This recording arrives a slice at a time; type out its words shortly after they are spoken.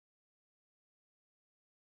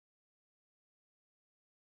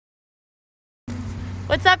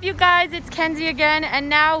What's up, you guys? It's Kenzie again, and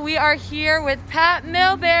now we are here with Pat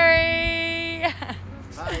Milbery.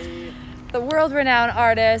 Hi. The world-renowned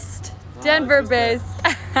artist, Denver-based.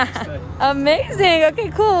 Amazing. Okay,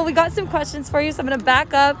 cool. We got some questions for you, so I'm going to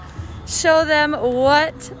back up, show them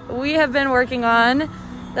what we have been working on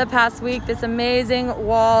the past week. This amazing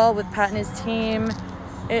wall with Pat and his team.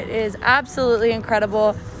 It is absolutely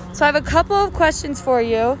incredible. So I have a couple of questions for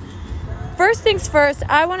you. First things first,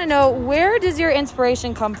 I want to know, where does your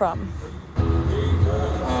inspiration come from?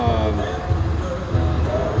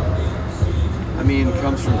 I mean, it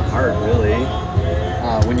comes from the heart, really.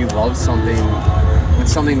 When you love something, when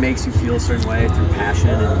something makes you feel a certain way through passion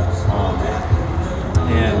and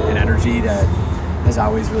energy that has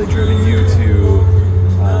always really driven you to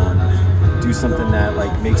do something that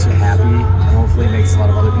makes you happy and hopefully makes a lot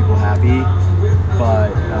of other people happy, but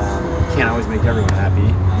you can't always make everyone happy.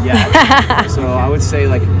 Yeah. So I would say,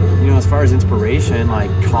 as far as inspiration,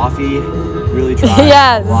 coffee really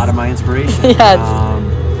drives a lot of my inspiration. Yes.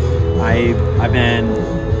 I've been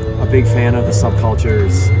a big fan of the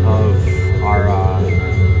subcultures of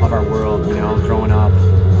our world. Growing up,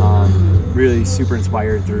 really super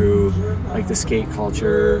inspired through the skate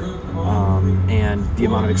culture and the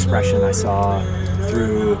amount of expression I saw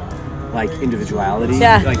through individuality.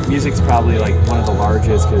 Yeah. Music's probably one of the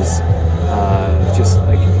largest, because just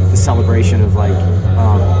the celebration of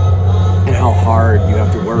and how hard you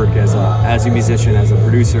have to work as a musician, as a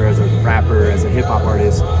producer, as a rapper, as a hip hop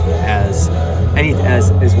artist, as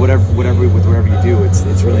whatever you do.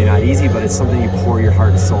 It's really not easy, but it's something you pour your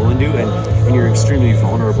heart and soul into, and you're extremely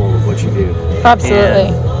vulnerable with what you do.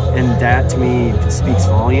 Absolutely. And that to me speaks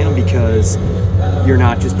volume, because you're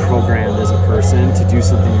not just programmed as a person to do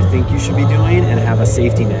something you think you should be doing and have a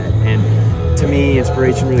safety net. And to me,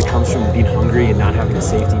 inspiration really comes from being hungry and not having a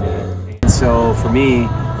safety net. And so for me,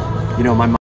 my